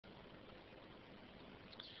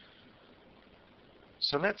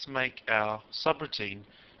So let's make our subroutine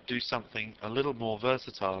do something a little more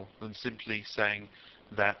versatile than simply saying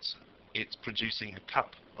that it's producing a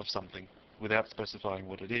cup of something without specifying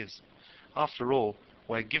what it is. After all,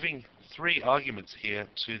 we're giving 3 arguments here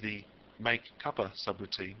to the make cuppa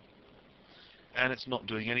subroutine, and it's not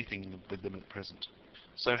doing anything with them at present.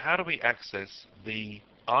 So how do we access the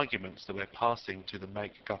arguments that we're passing to the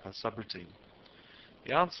make cuppa subroutine?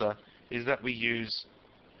 The answer is that we use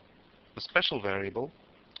a special variable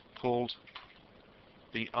called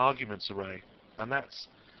the arguments array, and that's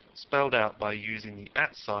spelled out by using the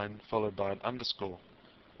 @ sign followed by an underscore.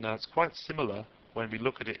 Now it's quite similar when we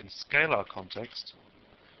look at it in scalar context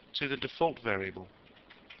to the default variable.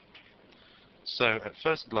 So at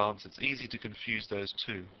first glance it's easy to confuse those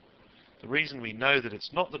two. The reason we know that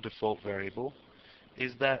it's not the default variable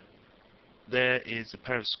is that there is a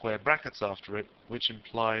pair of square brackets after it, which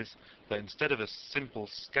implies that instead of a simple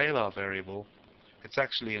scalar variable, it's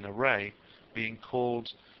actually an array being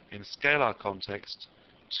called in scalar context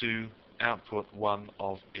to output one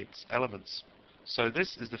of its elements. So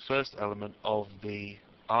this is the first element of the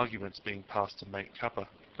arguments being passed to make cuppa.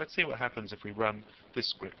 Let's see what happens if we run this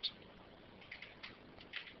script.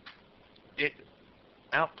 It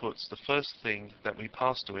outputs the first thing that we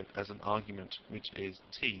pass to it as an argument, which is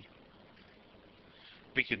t.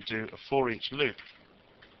 We can do a for each loop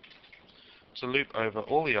to loop over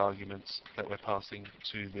all the arguments that we're passing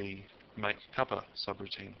to the make cuppa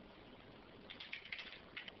subroutine.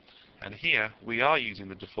 And here we are using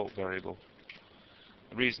the default variable.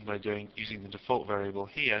 The reason we're using the default variable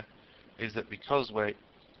here is that because we're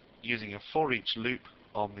using a for each loop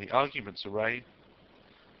on the arguments array,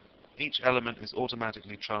 each element is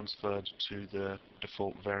automatically transferred to the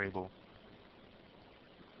default variable.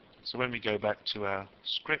 So when we go back to our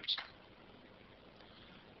script,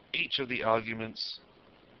 each of the arguments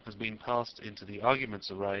has been passed into the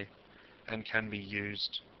arguments array and can be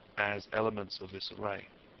used as elements of this array.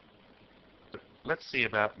 Let's see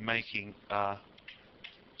about making a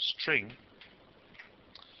string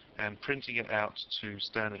and printing it out to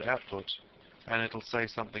standard output, and it'll say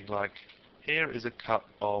something like, here is a cup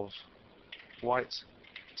of white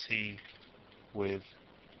tea with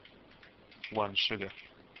 1 sugar.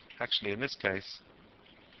 Actually, in this case,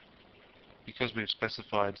 because we've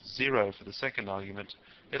specified 0 for the second argument,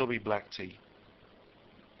 it'll be black tea.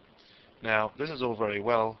 Now, this is all very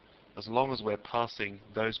well as long as we're passing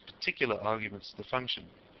those particular arguments to the function.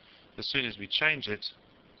 As soon as we change it,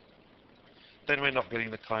 then we're not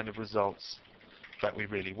getting the kind of results that we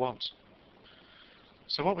really want.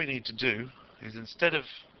 So what we need to do is, instead of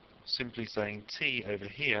simply saying t over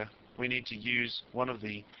here, we need to use one of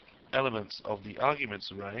the elements of the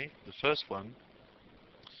arguments array, the first one,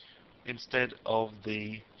 instead of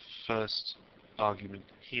the first argument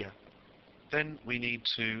here. Then we need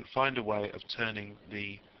to find a way of turning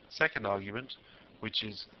the second argument, which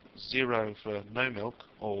is 0 for no milk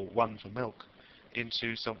or 1 for milk,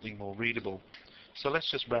 into something more readable. So let's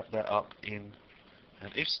just wrap that up in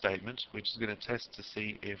an if statement, which is going to test to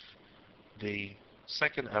see if the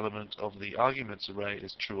second element of the arguments array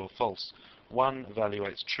is true or false. 1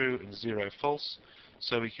 evaluates true and 0 false,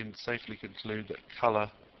 so we can safely conclude that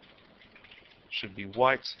color should be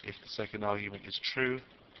white if the second argument is true,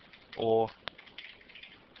 or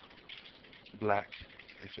black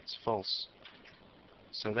if it's false.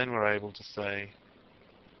 So then we're able to say,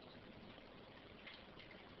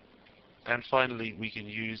 and finally we can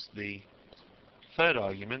use the third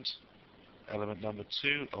argument, element number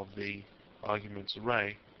 2 of the arguments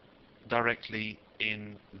array, directly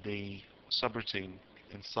in the subroutine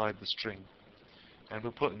inside the string. And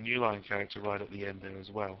we'll put a new line character right at the end there as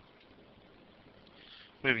well.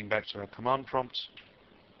 Moving back to our command prompt,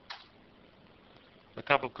 a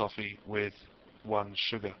cup of coffee with 1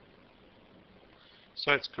 sugar.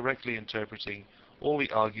 So it's correctly interpreting all the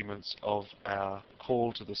arguments of our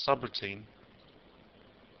call to the subroutine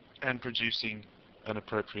and producing an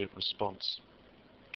appropriate response.